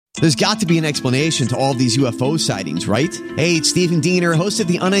There's got to be an explanation to all of these UFO sightings, right? Hey, it's Stephen Diener, host of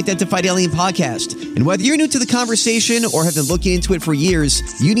the Unidentified Alien Podcast. And whether you're new to the conversation or have been looking into it for years,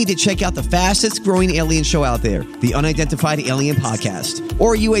 you need to check out the fastest growing alien show out there, the Unidentified Alien Podcast,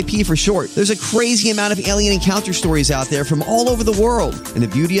 or UAP for short. There's a crazy amount of alien encounter stories out there from all over the world. And the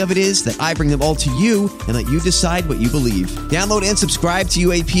beauty of it is that I bring them all to you and let you decide what you believe. Download and subscribe to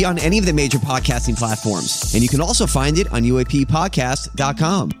UAP on any of the major podcasting platforms. And you can also find it on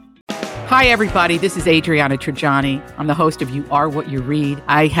UAPpodcast.com. Hi, everybody. This is Adriana Trajani. I'm the host of You Are What You Read.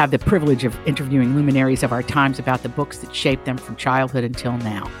 I have the privilege of interviewing luminaries of our times about the books that shaped them from childhood until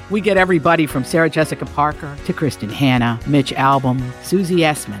now. We get everybody from Sarah Jessica Parker to Kristen Hanna, Mitch Albom, Susie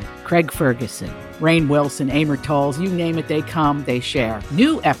Essman, Craig Ferguson, Rainn Wilson, Amor Tolls, you name it, they come, they share.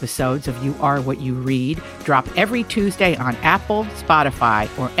 New episodes of You Are What You Read drop every Tuesday on Apple, Spotify,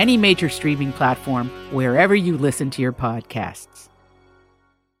 or any major streaming platform wherever you listen to your podcasts.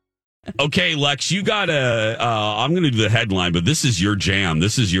 Okay, Lex, you gotta. I'm going to do the headline, but this is your jam.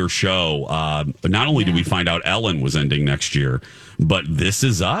 This is your show. Not only did we find out Ellen was ending next year, but This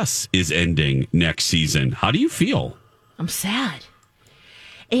Is Us is ending next season. How do you feel? I'm sad.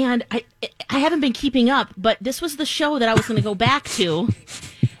 And I haven't been keeping up, but this was the show that I was going to go back to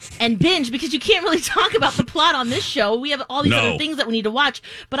and binge, because you can't really talk about the plot on this show. We have all these other things that we need to watch,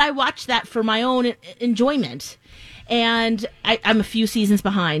 but I watched that for my own enjoyment. And I'm a few seasons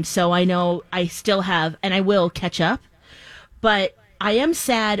behind, so I know I still have, and I will catch up. But I am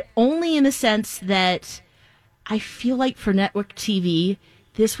sad only in the sense that I feel like for network TV,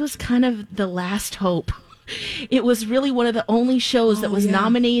 this was kind of the last hope. It was really one of the only shows that was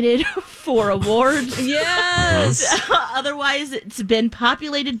nominated for awards. Yes. Otherwise, it's been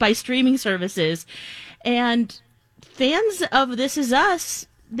populated by streaming services. And fans of This Is Us,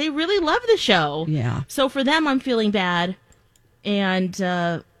 they really love the show. Yeah. So for them, I'm feeling bad. And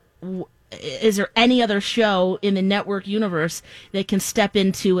is there any other show in the network universe that can step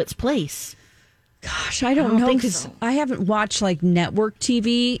into its place? Gosh, I don't know, because I haven't watched like network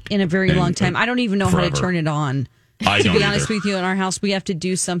TV in a very long time. I don't even know how to turn it on. To be honest with you, in our house, we have to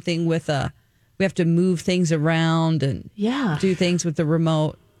do something with we have to move things around and do things with the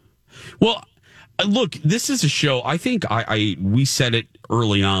remote. Well, look, this is a show. I think we said it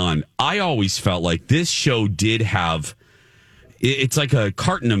early on. I always felt like this show did have. It's like a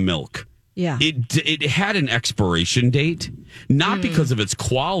carton of milk. Yeah. It had an expiration date, not because of its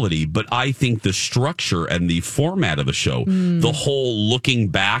quality, but I think the structure and the format of the show, the whole looking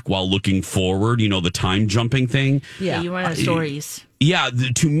back while looking forward, the time jumping thing. Yeah, you run out of stories. Yeah,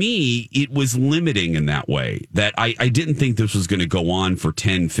 to me, it was limiting in that way, that I didn't think this was going to go on for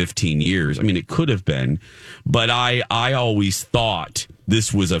 10, 15 years. I mean, it could have been, but I always thought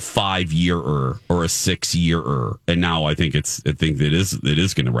this was a 5-year-er or a 6-year-er. And now I think it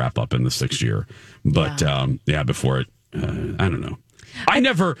is going to wrap up in the 6th year. But before it, I don't know.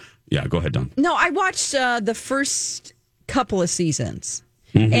 Go ahead, Dawn. No, I watched the first couple of seasons.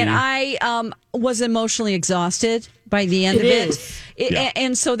 Mm-hmm. And I was emotionally exhausted by the end of it.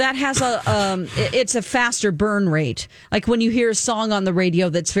 And so that has it's a faster burn rate. Like when you hear a song on the radio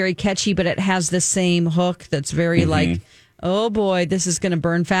that's very catchy, but it has the same hook that's very like, oh boy, this is going to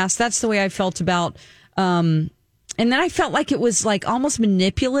burn fast. That's the way I felt about, and then I felt like it was like almost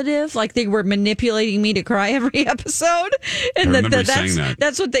manipulative, like they were manipulating me to cry every episode. And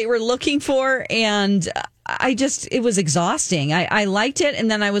that's what they were looking for. And it was exhausting. I liked it.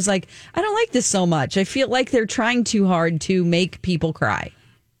 And then I was like, I don't like this so much. I feel like they're trying too hard to make people cry.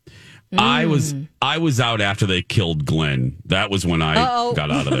 I was out after they killed Glenn. That was when I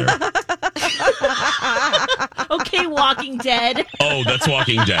got out of there. Okay, Walking Dead. Oh, that's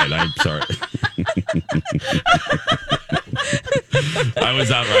Walking Dead. I'm sorry. I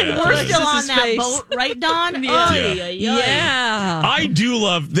was out right after. We're still on that boat, right, Dawn? Yeah. I do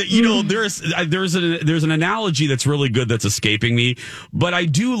love that. There's an analogy that's really good that's escaping me, but I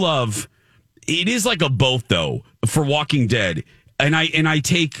do love. It is like a boat, though, for Walking Dead. And I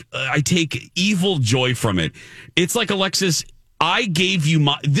take evil joy from it. It's like, Alexis, I gave you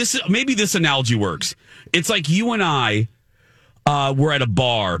maybe this analogy works. It's like you and I were at a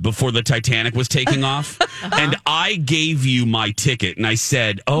bar before the Titanic was taking off, and I gave you my ticket, and I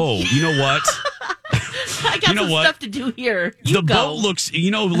said, "Oh, you know what? I got some stuff to do here. Boat looks,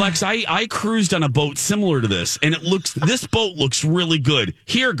 Lex, I cruised on a boat similar to this, and this boat looks really good.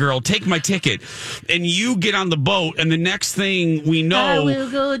 Here, girl, take my ticket." And you get on the boat, and the next thing we know, I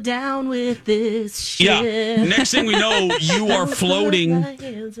will go down with this ship. Yeah. Next thing we know, you are floating.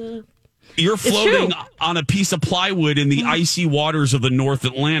 You're floating true. on a piece of plywood in the icy waters of the North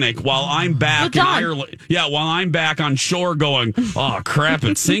Atlantic while I'm back in Ireland. Yeah, while I'm back on shore going, oh, crap,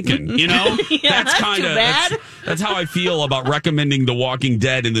 it's sinking. You know? Yeah, that's kind too of bad. that's how I feel about recommending The Walking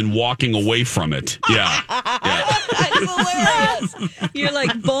Dead and then walking away from it. Yeah. That's hilarious. You're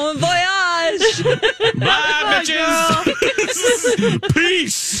like, bon voyage. Bye, bitches.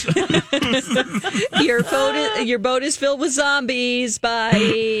 Peace. Your boat is filled with zombies.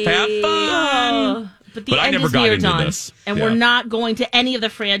 Bye. Have fun. But the But I end never is got near, into Dawn, this. and Yeah. we're not going to any of the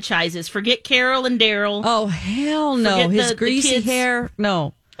franchises. Forget Carol and Daryl. Oh, hell no. Forget His the greasy kids. hair.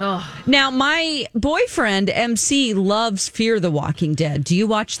 No. Oh. Now, my boyfriend, MC, loves Fear the Walking Dead. Do you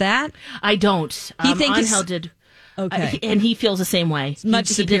watch that? I don't. He thinks it's- Angel did. Okay. And he feels the same way. Much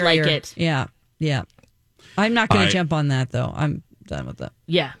he superior. did like it. Yeah. Yeah. I'm not going I- to jump on that, though. I'm done with that.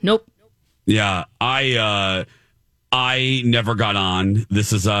 Yeah. Nope. Yeah, I never got on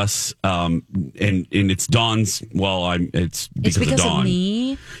This Is Us, and it's Dawn's. Well, it's It's because of Dawn. of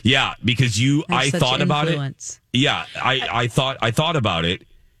me. Yeah, because I Such thought about influence. it. Yeah, I thought about it,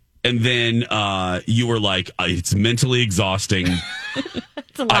 and then you were like, it's mentally exhausting.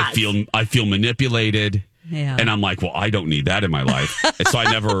 It's a lot. I feel manipulated. Yeah. And I'm like, well, I don't need that in my life. So I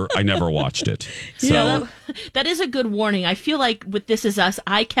never watched it. So Yeah, that is a good warning. I feel like with This Is Us,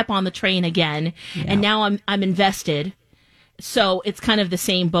 I kept on the train again, and now I'm invested. So it's kind of the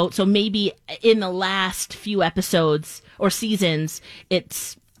same boat. So maybe in the last few episodes or seasons,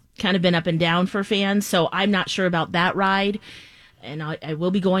 it's kind of been up and down for fans. So I'm not sure about that ride, and I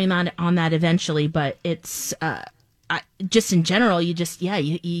will be going on that eventually. But it's just in general,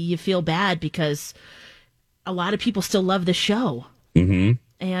 you feel bad because a lot of people still love the show. Mm-hmm.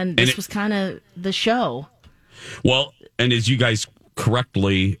 And this was kind of the show. Well, and as you guys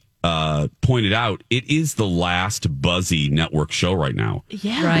correctly pointed out, it is the last buzzy network show right now.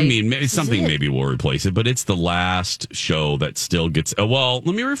 Yeah. Right. I mean, maybe something maybe will replace it, but it's the last show that still gets. Well,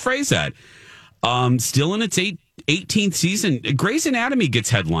 let me rephrase that. Still in its 18th season, Grey's Anatomy gets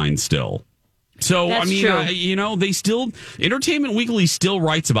headlines still. So That's I mean, true. they still Entertainment Weekly still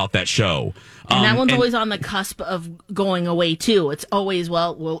writes about that show. And that one's always on the cusp of going away, too. It's always,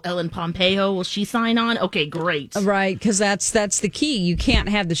 will Ellen Pompeo, will she sign on? Okay, great. Right, because that's the key. You can't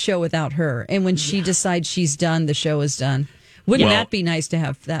have the show without her. And when she decides she's done, the show is done. Wouldn't Well- that be nice to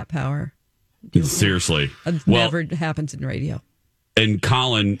have that power? Seriously, It well, never happens in radio. and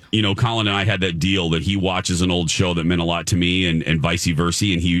Colin and I had that deal that he watches an old show that meant a lot to me and vice versa,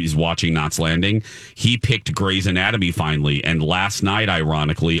 and he's watching Knots Landing. He picked Grey's Anatomy finally, and last night,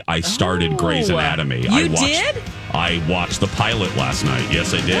 ironically, I started Grey's Anatomy. I watched the pilot last night.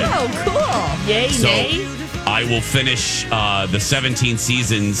 Yes, I did. Oh, cool. Yay, So nay. I will finish the 17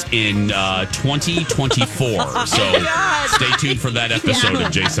 seasons in 2024. So stay tuned for that episode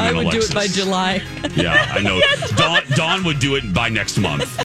of Jason I and would do Alexis. it by July. Yeah, I know. Dawn would do it by next month.